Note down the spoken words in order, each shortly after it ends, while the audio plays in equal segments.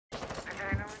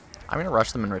I'm gonna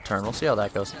rush them in return. We'll see how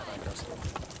that goes.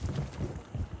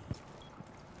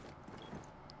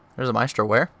 There's a Maestro.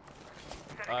 Where?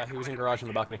 He was in garage in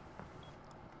the balcony.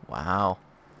 Wow.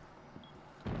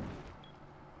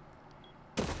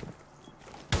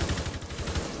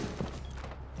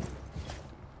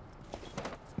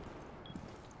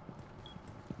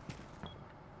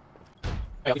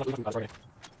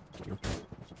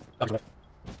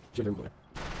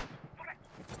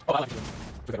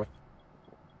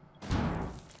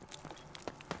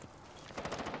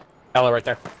 Ella right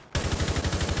there.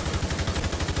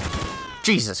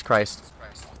 Jesus Christ.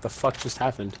 What the fuck just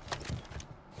happened?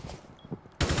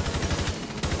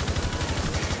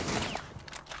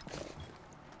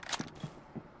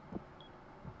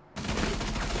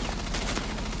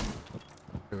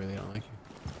 I really don't like you.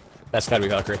 That's gotta be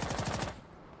Valkyrie.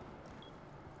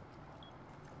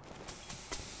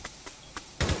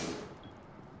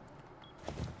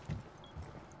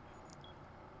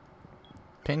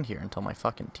 Pinned here until my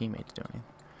fucking teammates do anything.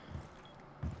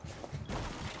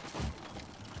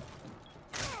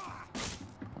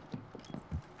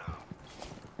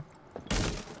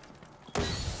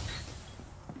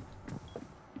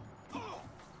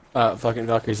 Fucking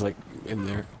Valkyrie's like in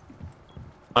there.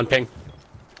 On ping.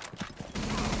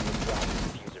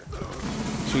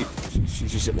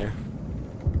 She's just sitting there.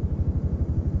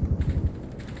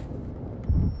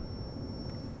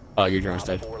 Oh, your drone's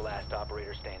dead. Four last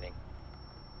operator standing.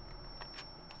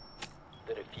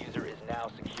 The diffuser is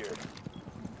now secured.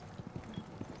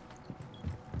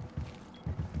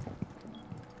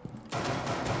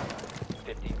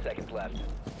 Seconds left.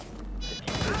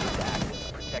 Diffuser is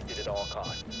active, protected at all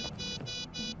costs.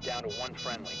 Down to one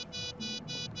friendly.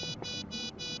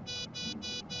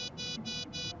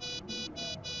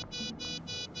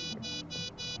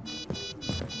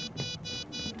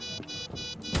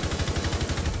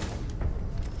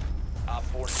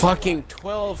 Fucking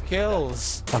 12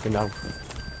 kills. Fucking no.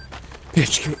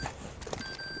 Bitch.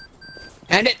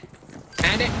 End it.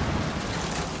 End it.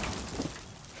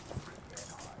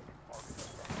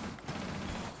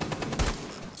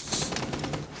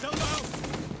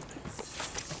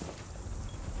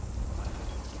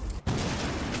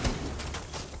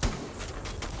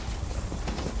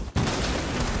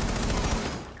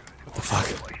 What the fuck?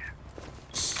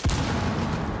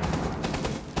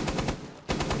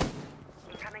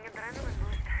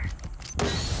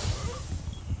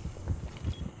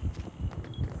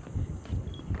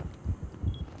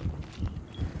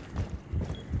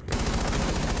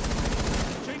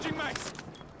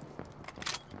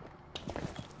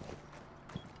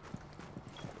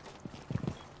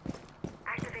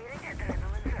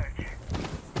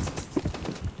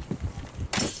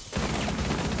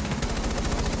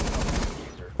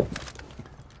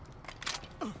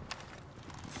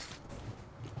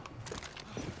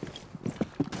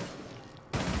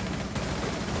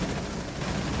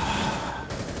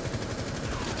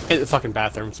 Hit the fucking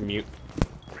bathroom to mute.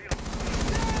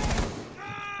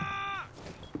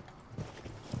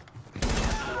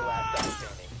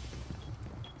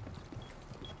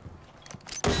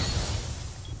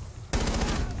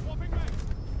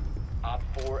 Op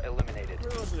 4 eliminated.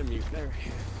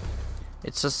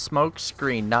 It's a smoke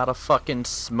screen, not a fucking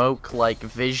smoke like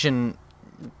vision.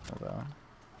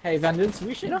 Hey, Vengeance,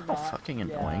 we should. You know how fucking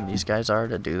annoying these guys are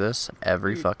to do this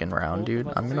every fucking round, dude?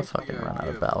 I'm gonna fucking run out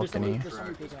of balcony.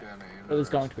 It was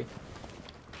going to be.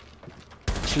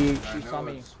 She saw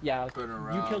me. Yeah, you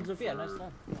killed Zofia. Nice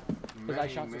one. Because I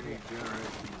shot Zofia.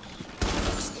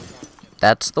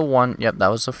 That's the one. Yep, that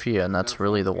was Sophia, and that's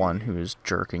really the one who's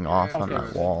jerking off on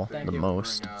that wall the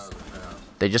most.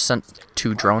 They just sent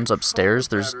 2 drones upstairs.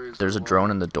 There's a drone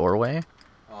in the doorway.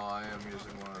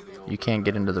 You can't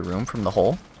get into the room from the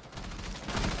hole.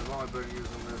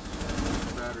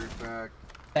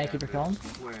 Thank you for calling.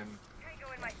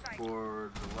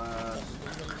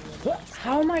 What?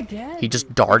 How am I dead? He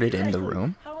just darted in the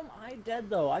room. How am I dead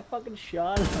though? I fucking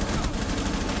shot him.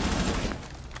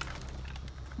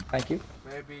 Thank you.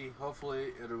 Maybe,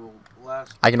 hopefully, it will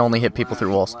last. I can only hit people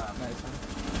through walls. I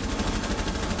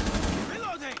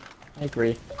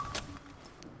agree.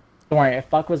 Don't worry, if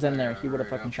Buck was in there, he would have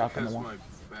fucking shot him the wall.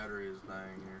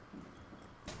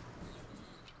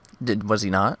 Was he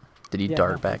not? Did he Yeah,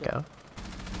 dart no, back out?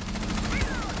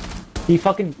 He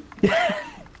fucking.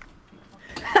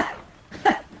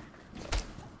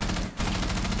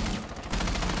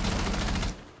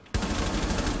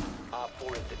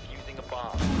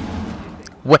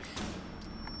 What?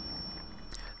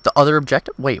 The other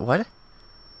objective? Wait, what?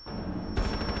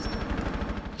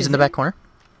 He's in the back corner.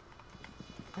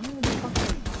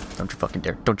 Don't you fucking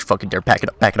dare. Don't you fucking dare. Back it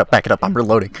up, back it up, back it up. I'm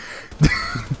reloading.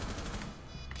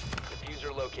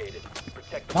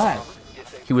 What?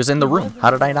 He was in the room.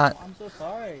 How did I not? I'm so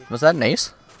sorry. Was that an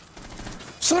ace?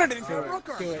 Someone didn't Do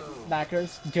it.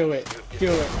 Knackers. Do it.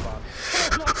 Do it.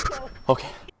 Okay.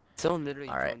 Someone literally.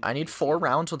 Alright, I need 4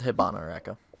 rounds with Hibana or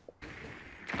Echo.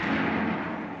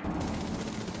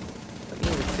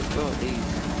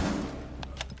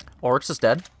 Oryx is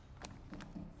dead.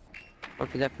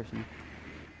 Fuck is that person?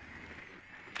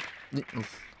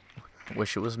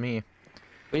 Wish it was me.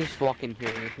 We just walk in here.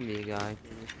 There can be a guy.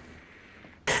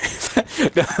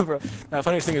 No, bro. The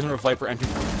funniest thing is when Viper enters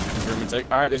the room, it's like,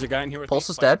 alright, there's a guy in here with Pulse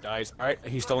me. is dead. Dies. Alright,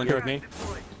 he's still in here with me.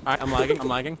 Alright, I'm lagging, I'm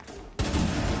lagging.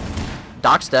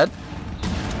 Doc's dead.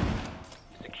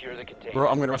 Secure the container. Bro,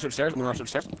 I'm gonna rush upstairs, I'm gonna rush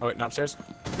upstairs. Oh wait, not upstairs.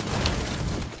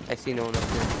 I see no one up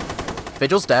there.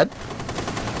 Vigil's dead.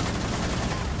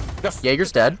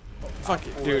 Jaeger's dead. Fuck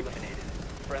it, dude.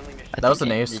 Friendly mission. That was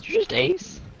an ace. Did you just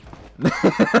ace?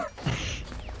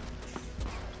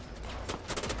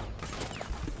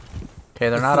 Okay,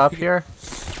 they're not up here.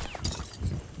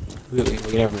 Really,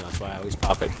 we never know, that's why I always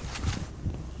pop it.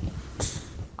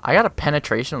 I got a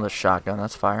penetration with a shotgun.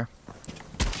 That's fire.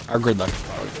 Our grid luck is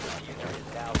probably good.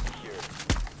 Now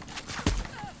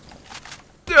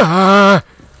secured.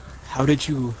 How did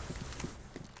you...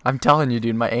 I'm telling you,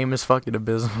 dude, my aim is fucking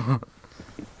abysmal.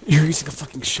 You're using a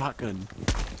fucking shotgun.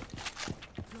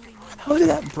 How did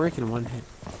that break in one hit?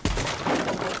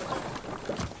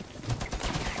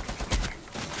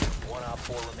 One op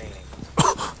 4 remaining.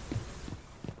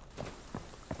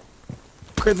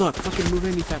 Grid luck, fucking move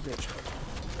in, you fat bitch.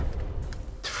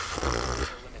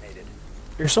 Eliminated.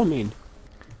 You're so mean.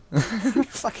 You're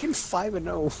fucking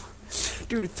 5-0.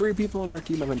 Dude, 3 people on our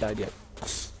team haven't died yet.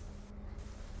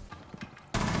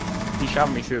 He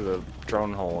shot me through the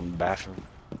drone hole in the bathroom.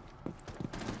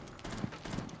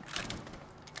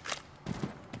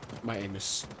 My aim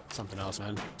is something else,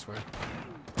 man. I swear.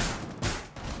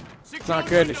 It's not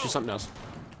good, it's just something else.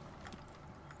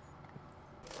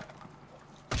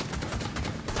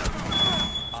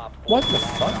 Op 4 What the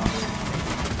fuck?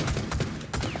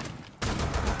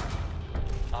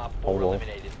 Op 4 Oh, well.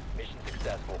 eliminated. Mission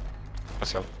successful.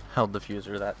 Let's go. Held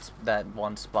diffuser. That's that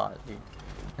one spot, dude.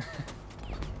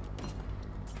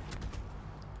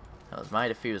 That was my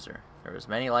diffuser. There was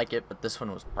many like it, but this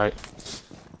one was. Right.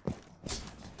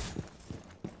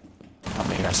 Oh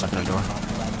man, I stuck in the door.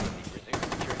 Resume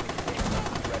securing the container.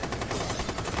 Threat is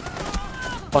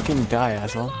neutralized. Fucking die,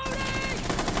 asshole.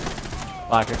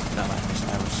 Blacker. Not Blackers.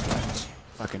 I was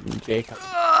fucking Jacob.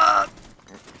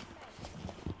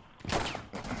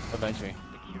 Eventually.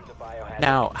 Secure the biohazard.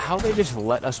 Now, how they just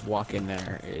let us walk in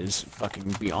there is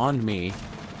fucking beyond me.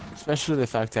 Especially the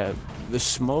fact that the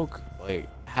smoke, like,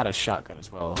 had a shotgun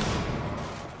as well.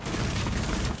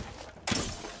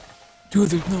 Dude,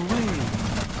 there's no way.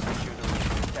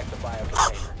 Protect the bio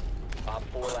container. Op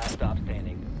 4 last stop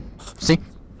standing. See?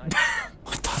 What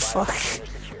the Bio fuck? container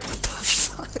secure. What the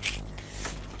fuck?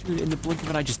 Dude, in the blink of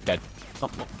an eye, just dead. Oh,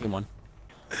 game one.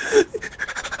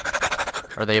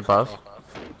 Are they above?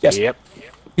 Yes. Yep.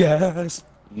 Yes.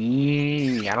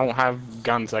 I don't have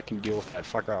guns that can deal with that.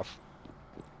 Fuck off.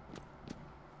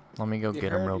 Let me go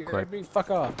get him real You quick. heard me?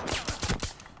 Fuck off.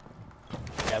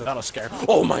 Yeah, that'll scare him.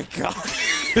 Oh my god.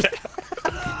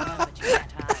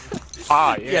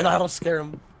 Ah, yeah. Yeah, that'll scare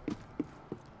him.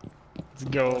 Let's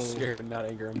go. Scare him, not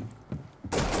anger him.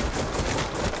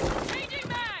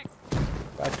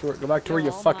 Go back to where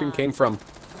you fucking came from.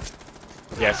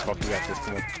 Yes, fuck you got this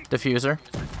one. Diffuser.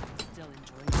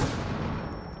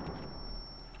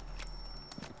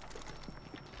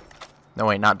 No,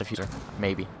 wait, not diffuser.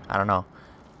 Maybe. I don't know.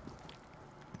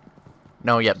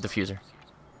 No, yep, diffuser.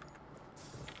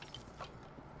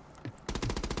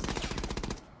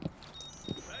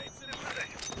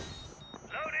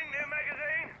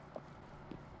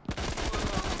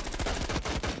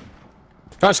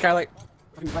 Come on, Skylight.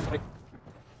 Fucking fight, buddy.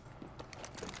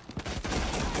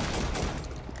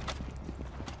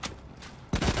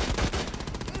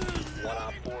 One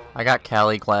op 4 I got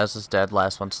Callie. Glass is dead.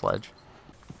 Last one, Sledge.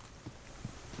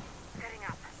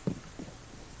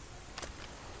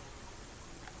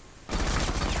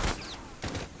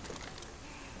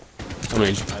 I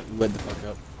mean, I lit the fuck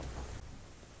up.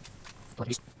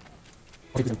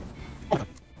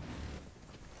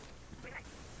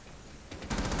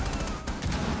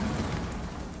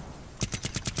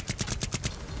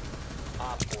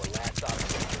 Op 4 last stop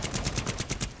standing.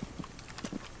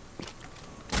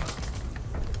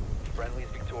 Friendly's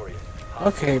victorious.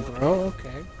 Okay, bro,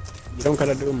 okay. You don't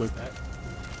gotta do them like that.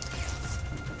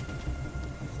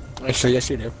 Actually, yes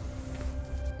you do.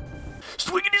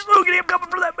 Swiggity sloogity, I'm coming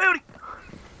for that booty!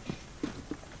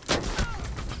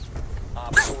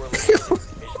 Op 4 eliminated.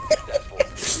 Mission successful.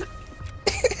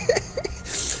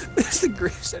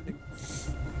 resending.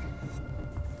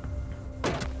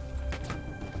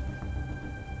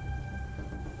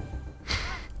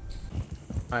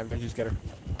 Alright, man, just get her.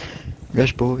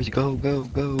 Rush, boys, go, go,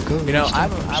 go, go. You know, rush I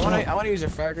them, rush them. want to use a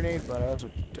frag grenade, but I also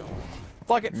don't.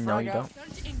 Fuck it, No, frag you out.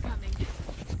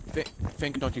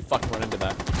 Fink, don't you fucking run into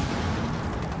that.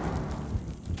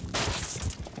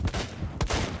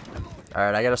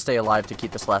 Alright, I gotta stay alive to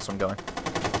keep this last one going.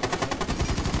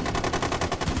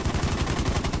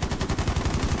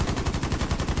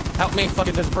 Help me,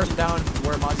 fucking there's a person down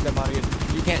where Monty's dead body is.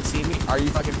 You can't see me. Are you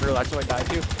fucking for real? That's what I died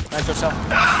to. Nice yourself.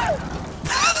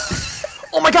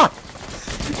 Oh my god!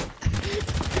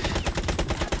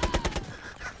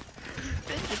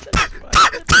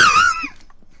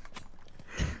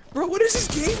 Bro, what is this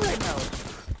game right now?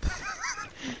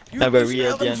 No, bro, using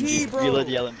reload the LMG, LMG, bro. reload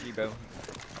the LMG, bro.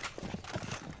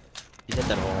 He's at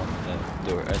that hole on the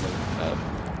door,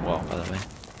 the wall, by the way.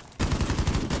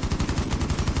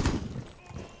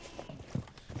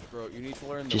 Bro, you need to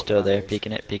learn She's still there,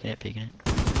 peeking it, peeking it, peeking it.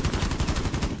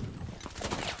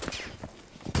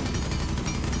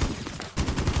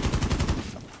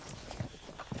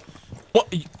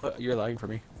 What? You're lagging for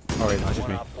me. Alright, no, it's just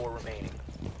One me. op 4 remaining.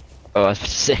 Oh, I was about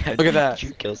to say, Look at that. Did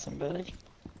you kill somebody?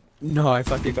 No, I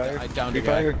fucking Free fire? I downed Free a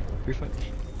guy. fire? Free fire?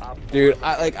 Op 4 Dude,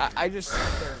 remaining. I just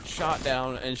sat there and shot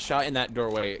down and shot in that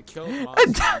doorway. It killed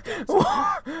monsters.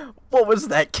 What was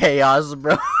that chaos,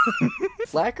 bro?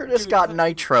 Flacker just got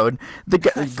nitroed. The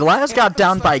Glass got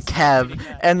down by Cav,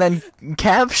 and then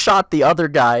Cav shot the other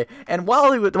guy. And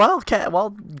while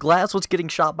Glass was getting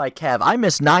shot by Cav, I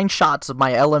missed 9 shots of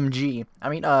my LMG. I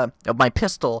mean, of my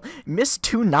pistol. Missed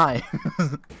 2 knives.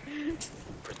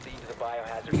 Proceed to the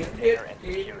biohazard container and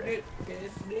secure it.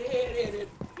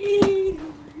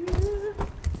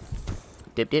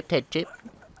 Dip, dip, dip, dip.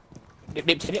 Dip,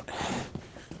 dip, dip, dip.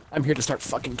 I'm here to start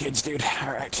fucking kids, dude.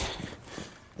 Alright.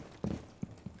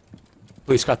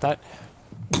 Please cut that.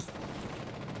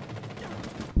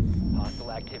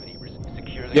 Hostile activity.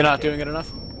 Secure the You're not container. doing it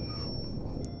enough?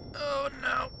 Oh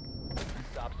no.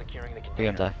 Stop securing the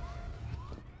You're container. gonna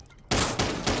die.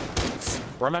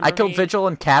 Remember I killed me? Vigil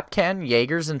and Capcan.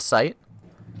 Jaeger's in sight.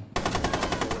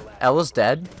 Ella's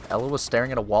dead. Ella was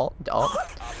staring at a wall. Oh.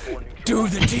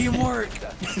 Dude, the teamwork!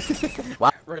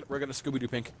 Wow. We're gonna Scooby-Doo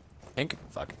pink. Pink?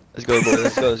 Fuck. Let's go, boy,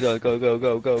 let's go, let's go, go, go,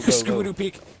 go, go, go, Scooby-Doo go.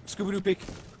 peek. Scooby-Doo peek.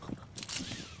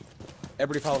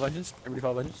 Everybody follow vengeance. Everybody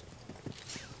follow vengeance.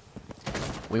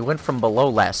 We went from below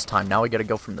last time. Now we gotta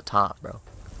go from the top, bro.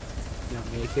 No,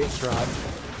 make it try.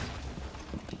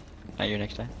 Not your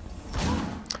next time.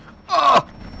 Oh!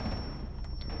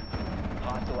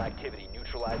 Hostile activity.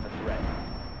 Neutralize the threat.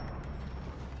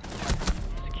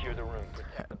 Secure the room.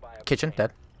 Protect the bio Kitchen, container.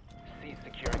 dead. Cease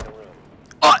securing the room.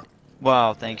 Oh!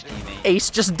 Wow, thanks, teammate. Ace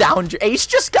just downed you. Ace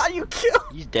just got you killed.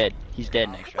 He's dead. He's dead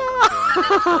next round. He's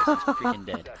freaking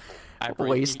dead.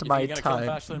 Waste my time.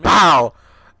 And Pow!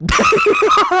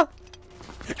 then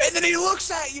he looks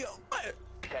at you!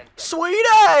 Sweet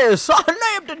ass! I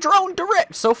nabbed a drone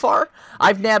direct. So far,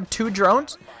 I've nabbed 2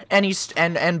 drones, and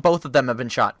and both of them have been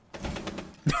shot.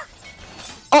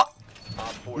 Oh!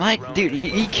 Mike, dude,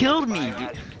 he killed me,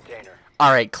 dude.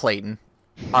 All right, Clayton.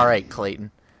 All right, Clayton.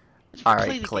 All Play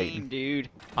right, the Clayton. game, dude.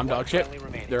 I'm dog shit.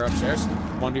 They're upstairs.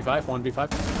 1v5, 1v5.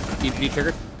 EPD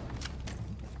triggered.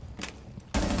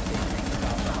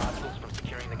 Hostiles from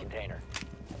securing the container.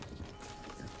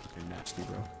 You're nasty,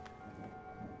 bro.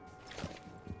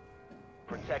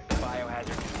 Protect the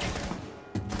biohazard container.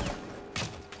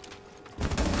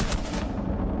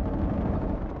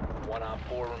 One on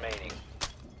 4 remaining.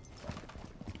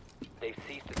 They've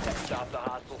ceased to stop the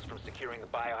hostiles from securing the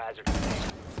biohazard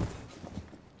container.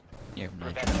 Yeah,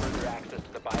 Mike. Prevent further access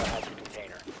to the biohazard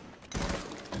container.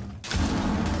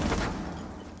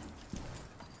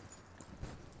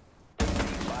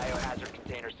 Biohazard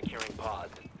container securing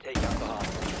paused. Take out the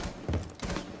hostiles.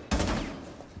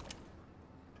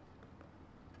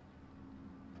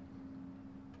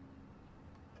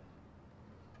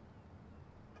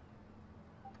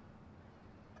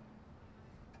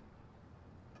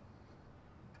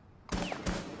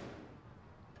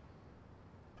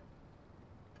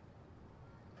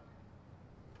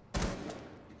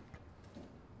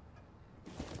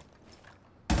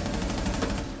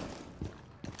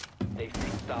 They've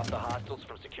ceased to stop the hostiles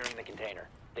from securing the container.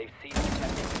 They've ceased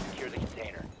attempting to secure the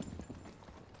container.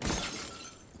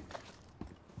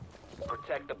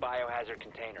 Protect the biohazard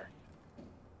container.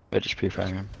 I just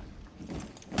pre-firing him.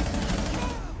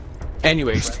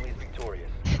 Anyways, Friendly is victorious.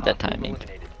 That Hostiles timing.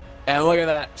 eliminated. and look at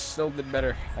that. Still did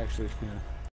better, actually. Yeah.